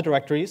give all the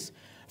directories.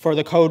 for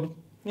the code,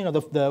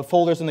 the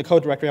folders in the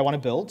code directory I want to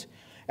build,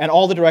 and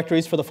all the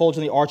directories for the folders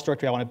in the arch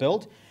directory I want to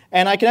build.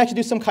 And I can actually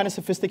do some kind of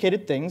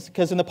sophisticated things,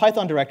 because in the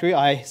Python directory,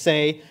 I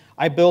say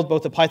I build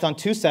both a Python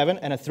 2.7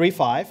 and a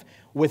 3.5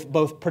 with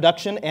both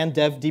production and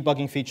dev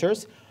debugging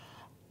features.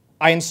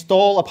 I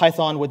install a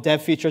Python with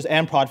dev features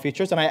and prod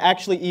features, and I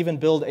actually even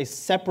build a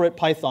separate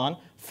Python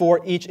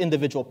for each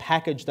individual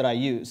package that I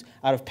use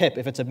out of pip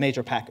if it's a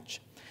major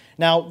package.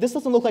 Now, this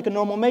doesn't look like a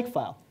normal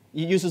makefile.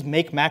 It uses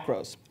make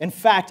macros. In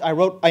fact, I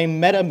wrote a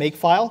meta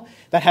makefile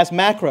that has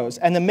macros,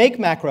 and the make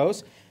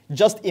macros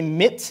just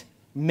emit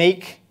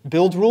make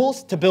build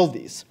rules to build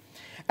these.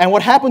 And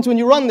what happens when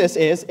you run this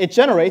is it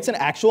generates an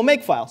actual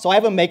makefile. So I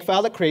have a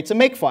makefile that creates a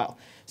makefile.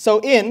 So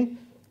in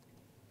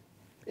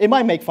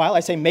my makefile, I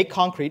say make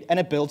concrete, and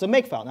it builds a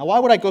makefile. Now, why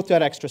would I go through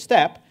that extra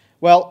step?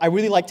 Well, I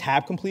really like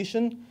tab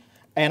completion,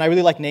 and I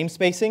really like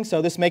namespacing.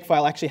 So this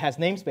makefile actually has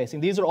namespacing.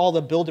 These are all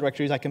the build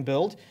directories I can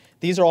build.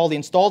 These are all the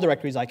install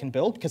directories I can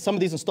build, because some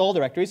of these install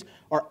directories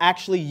are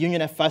actually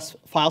UnionFS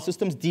file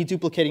systems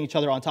deduplicating each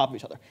other on top of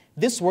each other.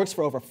 This works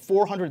for over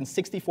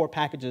 464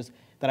 packages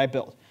that I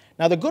build.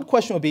 Now, the good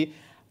question would be,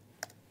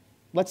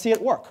 let's see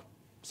it work.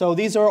 So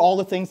these are all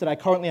the things that I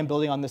currently am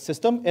building on this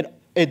system.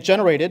 It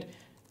generated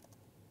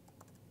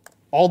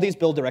all these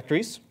build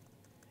directories.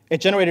 It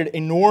generated an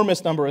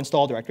enormous number of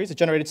install directories. It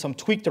generated some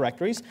tweak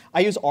directories. I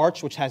use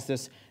Arch, which has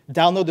this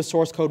download the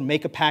source code,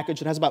 make a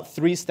package. It has about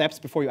 3 steps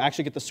before you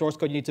actually get the source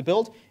code you need to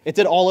build. It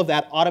did all of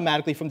that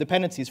automatically from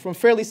dependencies, from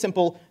fairly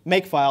simple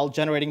makefile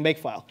generating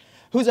makefile.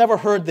 Who's ever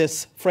heard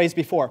this phrase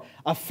before?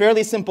 A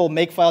fairly simple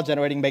makefile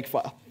generating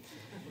makefile.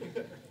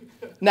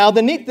 Now,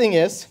 the neat thing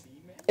is,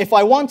 if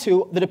I want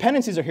to, the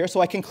dependencies are here, so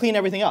I can clean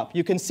everything up.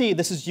 You can see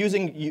this is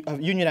using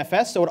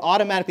UnionFS, so it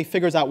automatically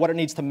figures out what it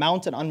needs to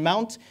mount and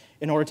unmount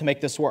in order to make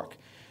this work.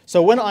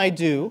 So when I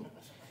do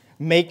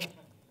make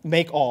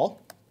all,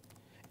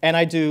 and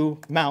I do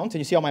mount, and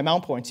you see all my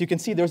mount points, you can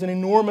see there's an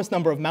enormous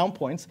number of mount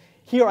points.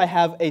 Here I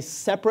have a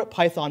separate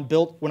Python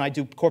built when I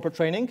do corporate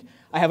training.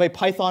 I have a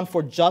Python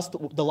for just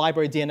the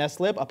library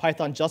DNSLib, a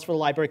Python just for the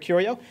library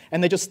Curio,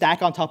 and they just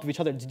stack on top of each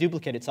other to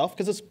duplicate itself,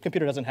 because this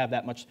computer doesn't have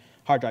that much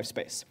hard drive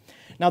space.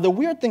 Now, the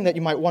weird thing that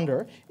you might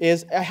wonder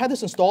is I had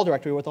this install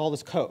directory with all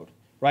this code,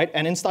 right?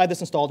 And inside this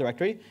install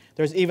directory,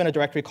 there's even a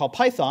directory called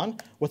Python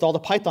with all the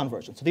Python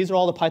versions. So these are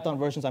all the Python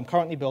versions I'm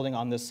currently building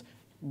on this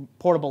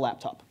portable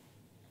laptop.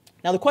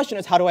 Now, the question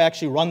is, how do I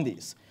actually run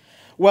these?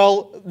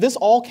 Well, this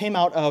all came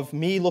out of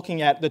me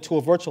looking at the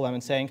tool virtualenv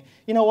and saying,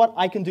 you know what,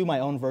 I can do my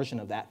own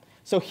version of that.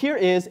 So here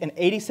is, in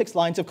 86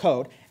 lines of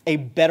code, a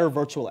better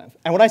virtualenv.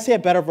 And when I say a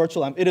better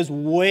virtualenv, it is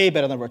way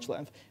better than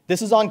virtualenv.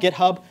 This is on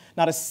GitHub.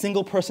 Not a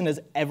single person has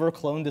ever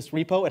cloned this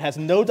repo. It has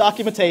no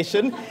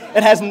documentation.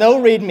 It has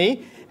no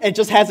README. It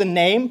just has a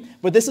name.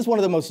 But this is one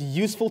of the most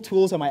useful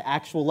tools in my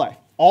actual life.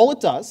 All it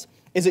does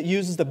is it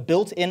uses the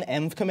built-in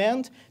env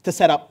command to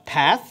set up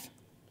path,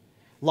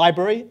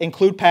 library,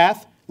 include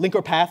path,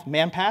 linker path,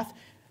 man path.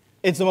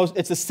 It's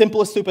the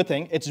simplest stupid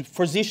thing. It's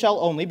for Z shell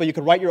only, but you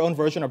could write your own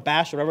version or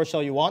bash or whatever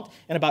shell you want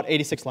in about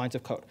 86 lines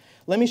of code.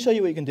 Let me show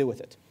you what you can do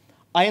with it.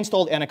 I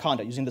installed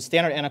Anaconda using the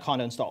standard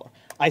Anaconda installer.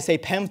 I say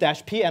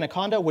pem-p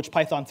Anaconda, which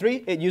Python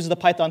 3. It uses the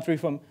Python 3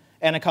 from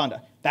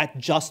Anaconda. That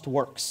just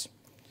works.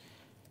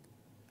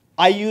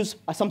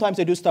 Sometimes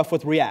I do stuff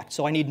with React,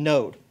 so I need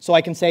Node. So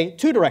I can say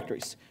 2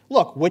 directories.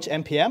 Look, which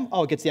NPM?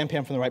 Oh, it gets the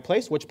NPM from the right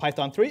place. Which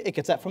Python 3? It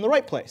gets that from the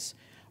right place.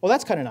 Well,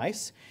 that's kind of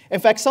nice. In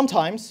fact,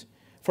 sometimes,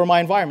 for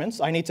my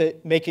environments, I need to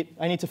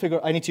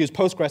use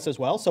Postgres as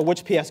well. So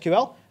which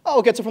PSQL? Oh,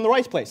 it gets it from the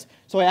right place.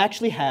 So I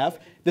actually have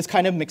this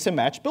kind of mix and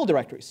match build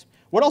directories.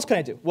 What else can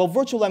I do? Well,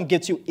 virtualenv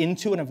gets you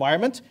into an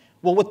environment.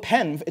 Well, with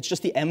penv, it's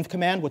just the env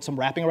command with some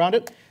wrapping around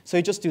it. So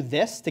you just do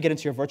this to get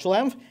into your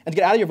virtualenv. And to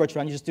get out of your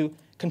virtualenv, you just do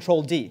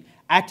Control-D.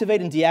 Activate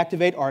and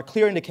deactivate are a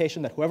clear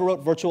indication that whoever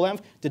wrote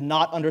virtualenv did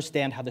not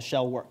understand how the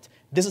shell worked.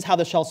 This is how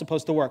the shell's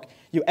supposed to work.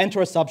 You enter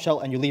a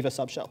subshell and you leave a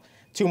subshell.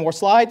 2 more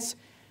slides.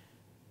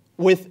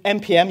 With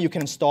npm, you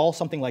can install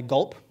something like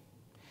gulp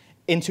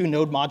into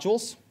node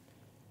modules.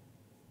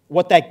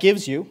 What that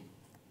gives you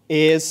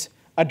is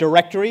a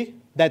directory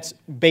that's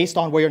based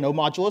on where your node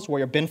module is, where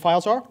your bin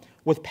files are.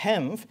 With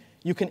penv,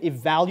 you can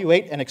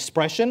evaluate an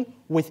expression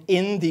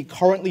within the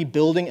currently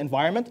building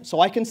environment. So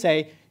I can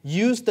say,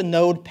 use the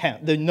node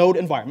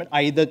environment,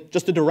 i.e.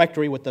 just the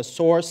directory with the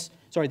source,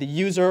 the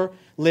user,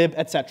 lib,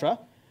 etc.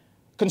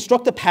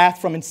 Construct a path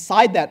from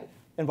inside that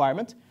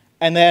environment,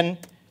 and then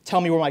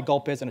tell me where my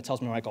gulp is, and it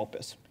tells me where my gulp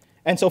is.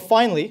 And so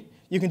finally,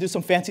 you can do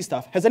some fancy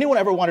stuff. Has anyone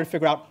ever wanted to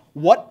figure out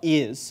what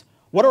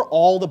are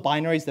all the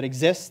binaries that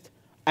exist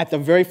at the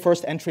very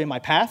first entry in my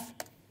path?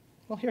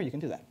 Well, here, you can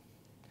do that.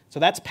 So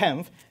that's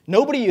penv.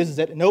 Nobody uses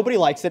it. Nobody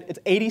likes it. It's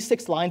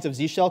 86 lines of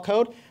Z shell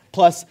code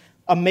plus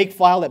a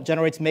makefile that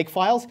generates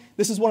makefiles.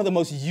 This is one of the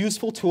most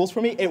useful tools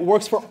for me. It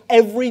works for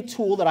every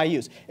tool that I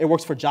use. It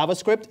works for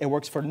JavaScript. It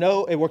works for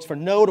Node. It works for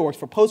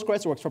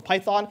Postgres. It works for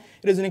Python.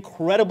 It is an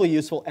incredibly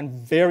useful and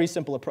very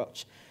simple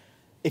approach.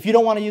 If you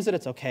don't want to use it,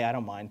 it's OK. I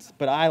don't mind.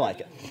 But I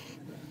like it.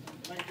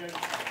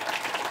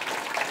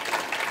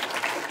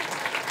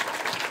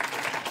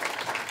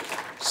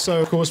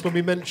 So, of course, when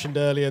we mentioned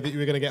earlier that you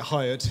were going to get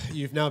hired,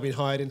 you've now been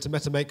hired into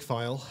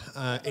MetaMakefile,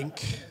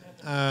 Inc.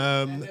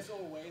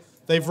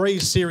 They've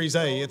raised Series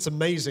A. It's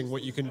amazing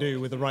what you can do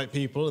with the right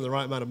people and the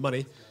right amount of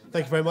money.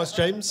 Thank you very much,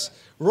 James.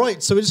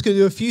 Right, so we're just going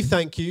to do a few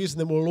thank yous, and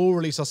then we'll all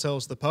release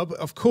ourselves to the pub.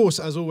 Of course,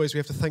 as always, we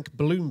have to thank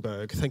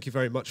Bloomberg. Thank you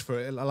very much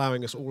for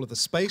allowing us all of the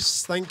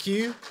space. Thank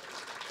you.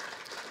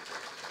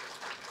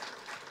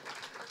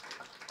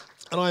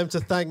 And I am to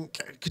thank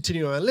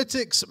Continuum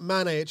Analytics,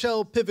 Man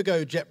AHL,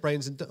 Pivigo,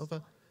 JetBrains, and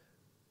Delta.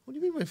 What do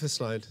you mean by this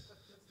slide?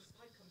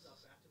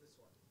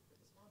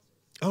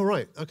 Oh,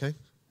 right, okay.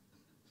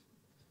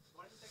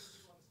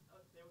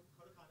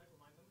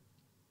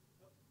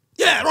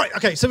 Yeah, right,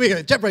 okay, so we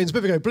go. JetBrains,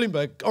 Pivigo,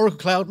 Bloomberg, Oracle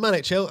Cloud, Man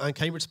AHL, and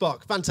Cambridge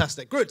Spark.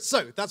 Fantastic, good.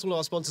 So that's all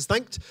our sponsors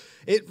thanked.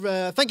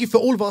 Thank you for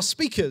all of our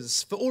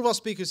speakers. For all of our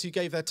speakers who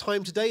gave their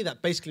time today,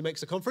 that basically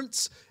makes a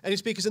conference. Any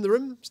speakers in the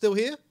room still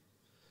here?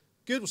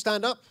 Good, we'll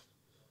stand up.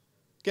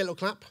 Get a little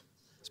clap.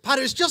 It's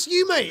Padda, it's just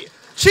you, mate.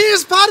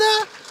 Cheers,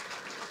 Padda!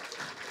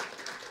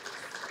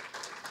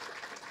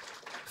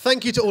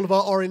 Thank you to all of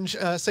our orange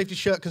safety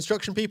shirt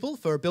construction people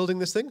for building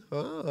this thing.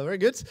 Oh, very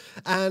good.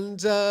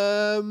 And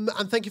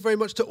thank you very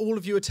much to all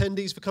of you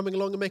attendees for coming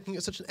along and making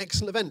it such an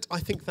excellent event. I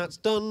think that's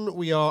done.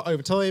 We are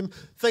over time.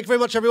 Thank you very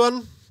much,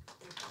 everyone.